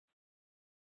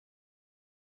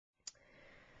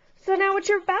So now what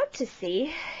you're about to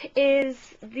see is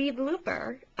the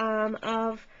blooper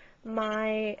of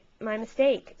my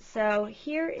mistake. So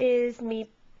here is me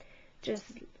just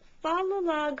fa la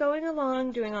la going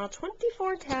along, doing all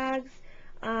 24 tags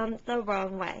the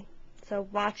wrong way. So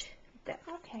watch this.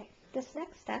 Okay, this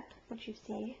next step, which you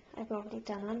see I've already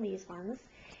done on these ones,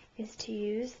 is to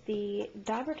use the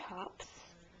dauber tops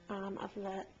of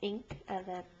the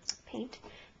the paint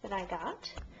that I got.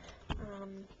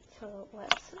 So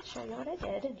let's show you what I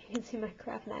did, and you can see my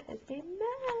craft net is a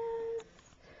mess.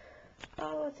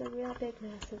 Oh, it's a real big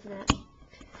mess, isn't it?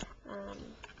 Let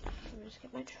me just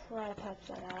get my tripod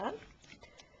set up.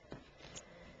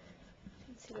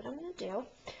 Let's see what I'm going to do.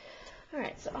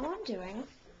 Alright, so all I'm doing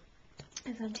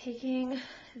is I'm taking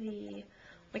the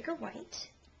wicker white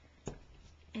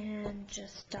and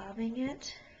just daubing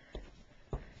it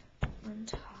on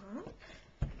top,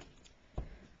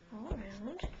 all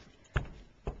around.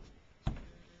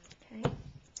 Okay,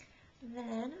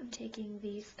 then I'm taking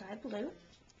the sky blue,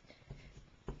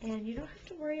 and you don't have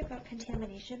to worry about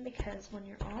contamination because when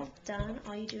you're all done,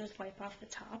 all you do is wipe off the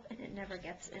top and it never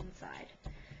gets inside.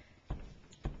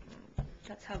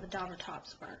 That's how the dauber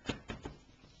tops work.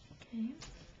 Okay,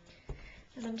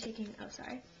 and I'm taking,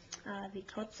 the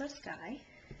Calypso Sky,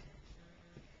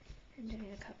 and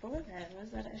doing a couple of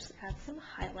those that just add some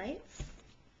highlights.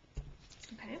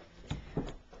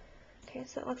 Okay,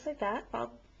 so it looks like that,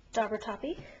 all dauber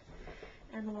toppy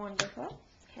and wonderful.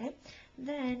 Okay,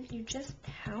 then you just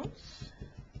pounce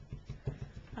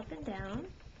up and down.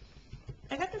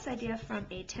 I got this idea from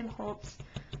a Tim Holtz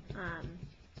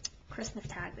Christmas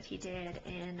tag that he did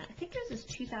in, I think it was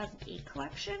his 2008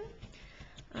 collection.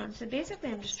 So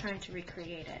basically I'm just trying to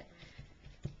recreate it.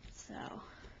 So,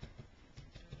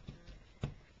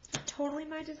 it's not totally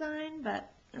my design,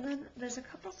 but, and then there's a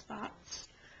couple spots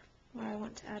where I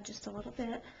want to add just a little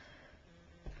bit,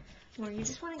 where you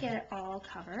just want to get it all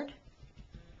covered.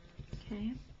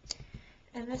 Okay,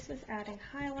 and this is adding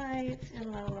highlights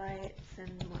and lowlights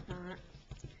and whatnot.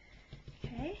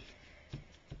 Okay,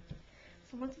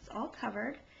 so once it's all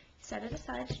covered, set it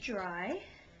aside to dry,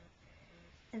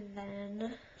 and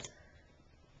then,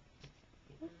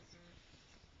 oops,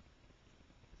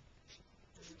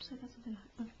 I got something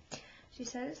on. Okay, so you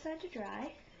set it aside to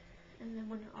dry, and then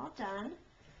when they're all done,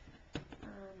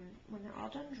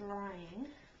 drying,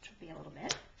 which will be a little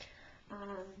bit,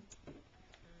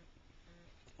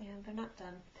 and they're not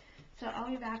done. So I'll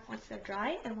be back once they're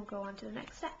dry, and we'll go on to the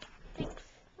next step. Thanks.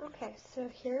 Okay, so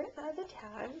here are the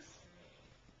tags,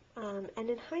 and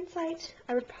in hindsight,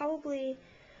 I would probably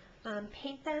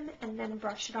paint them and then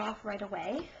brush it off right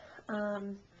away,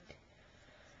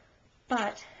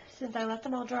 but since I let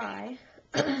them all dry,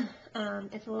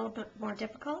 it's a little bit more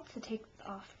difficult to take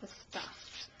off the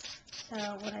stuff. So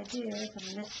what I do is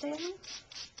I'm misting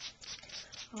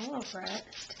all over it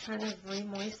to kind of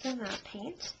re-moisten that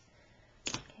paint.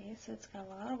 Okay, so it's got a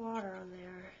lot of water on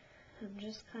there. I'm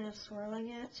just kind of swirling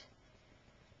it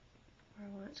where I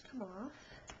want it to come off.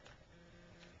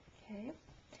 Okay,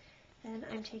 then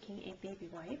I'm taking a baby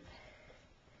wipe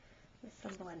with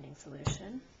some blending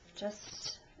solution.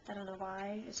 Just, I don't know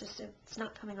why, it's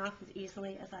not coming off as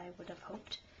easily as I would have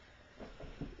hoped.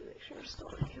 Make sure I'm still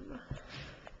on camera.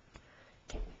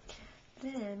 Okay,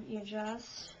 then you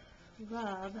just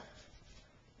rub.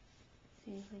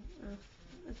 See, like,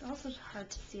 it's also hard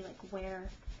to see like where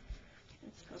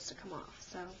it's supposed to come off.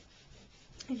 So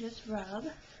you just rub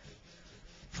like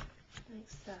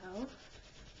so,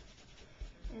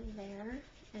 and there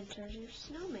enters your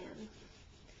snowman.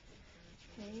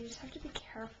 Okay, you just have to be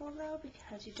careful though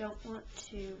because you don't want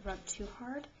to rub too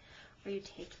hard or you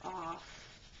take off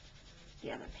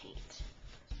the other paint.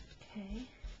 Okay.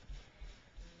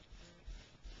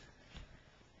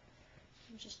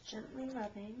 I'm just gently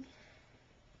rubbing.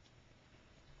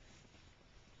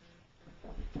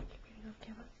 Off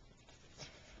camera.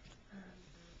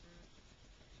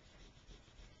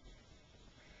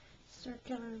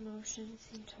 Circular motions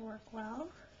seem to work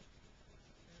well.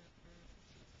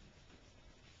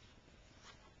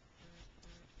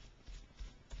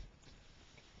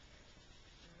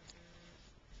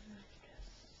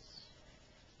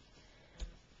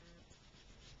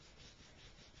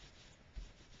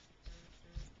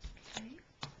 Okay,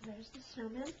 there's the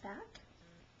snowman's back.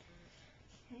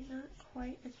 Okay, not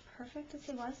quite as perfect as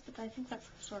it was, but I think that's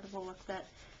sort of a look that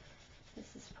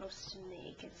this is supposed to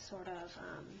make. It's sort of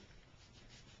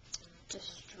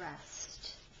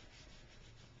distressed.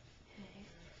 Okay.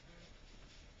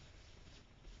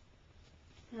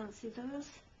 You don't see those?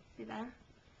 See there?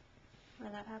 Where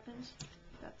that happened?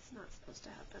 That's not supposed to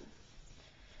happen.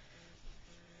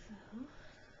 So,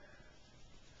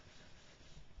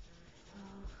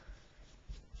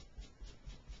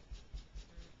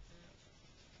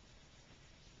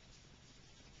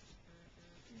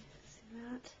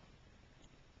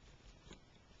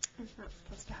 not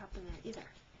supposed to happen there either.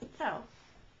 So,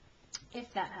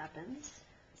 if that happens,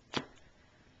 I'm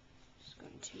just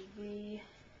going to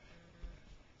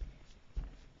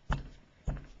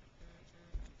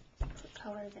put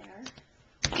color there,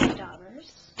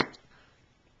 daubers.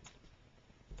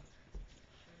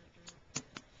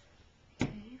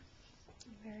 Okay,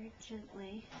 very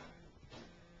gently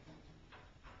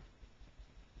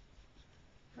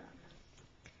rub.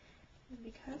 And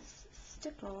because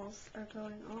stipples are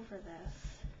going over this,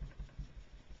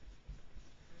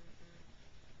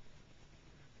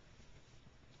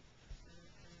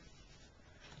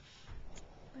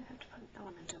 I have to put an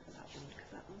element over that one because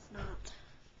that one's not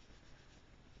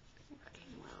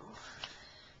working well.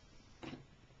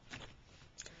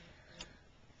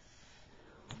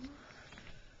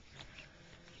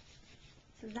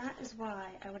 So that is why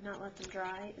I would not let them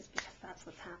dry, is because that's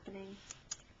what's happening,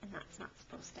 and that's not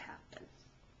supposed to happen.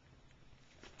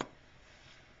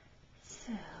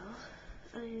 So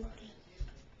I'm going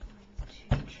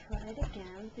to try it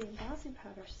again. The embossing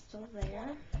powder is still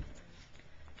there.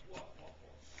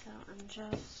 So I'm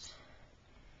just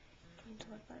going to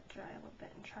let that dry a little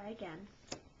bit and try again.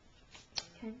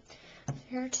 Okay, so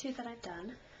here are two that I've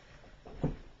done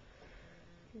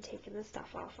and taken the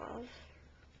stuff off of.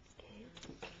 Okay,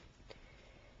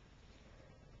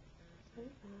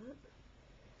 like that.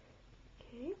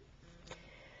 Okay,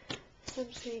 so I'm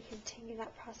just going to continue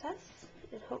that process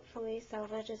and hopefully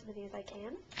salvage as many as I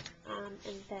can.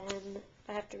 And then if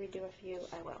I have to redo a few,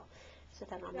 I will. So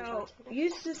then I'll move on to the next. You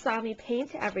just saw me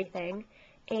paint everything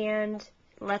and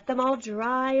let them all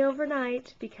dry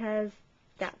overnight because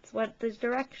that's what the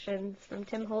directions from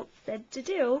Tim Holtz said to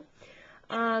do.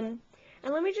 And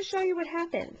let me just show you what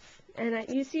happens. And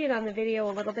you see it on the video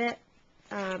a little bit,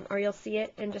 or you'll see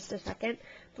it in just a second.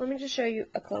 But let me just show you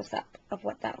a close-up of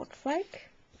what that looks like.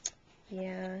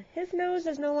 Yeah, his nose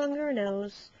is no longer a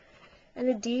nose. And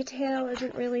the detail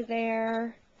isn't really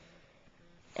there.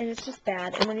 And it's just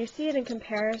bad. And when you see it in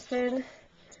comparison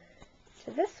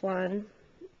to this one,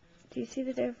 do you see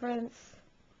the difference?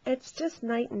 It's just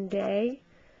night and day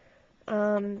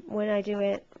when I do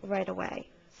it right away.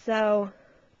 So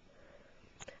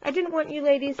I didn't want you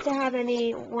ladies to have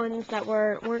any ones that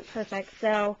weren't perfect.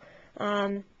 So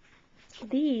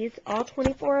these, all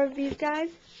 24 of these guys,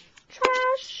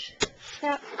 trash.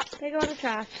 Yep, they go in the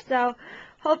trash. So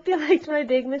hope you liked my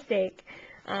big mistake.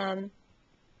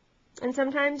 And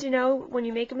sometimes, you know, when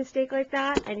you make a mistake like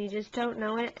that and you just don't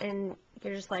know it and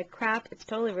you're just like, crap, it's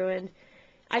totally ruined.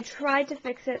 I tried to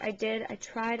fix it. I did. I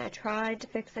tried to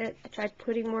fix it. I tried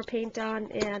putting more paint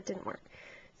on, and it didn't work.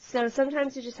 So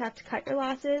sometimes you just have to cut your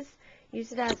losses,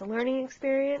 use it as a learning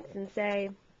experience, and say,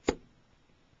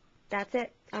 that's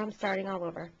it. I'm starting all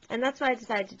over. And that's what I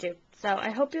decided to do. So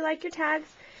I hope you like your tags,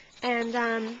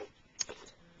 and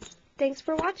thanks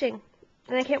for watching.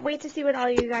 And I can't wait to see what all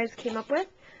you guys came up with.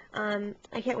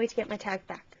 I can't wait to get my tags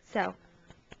back. So,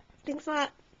 thanks a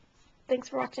lot. Thanks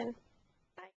for watching.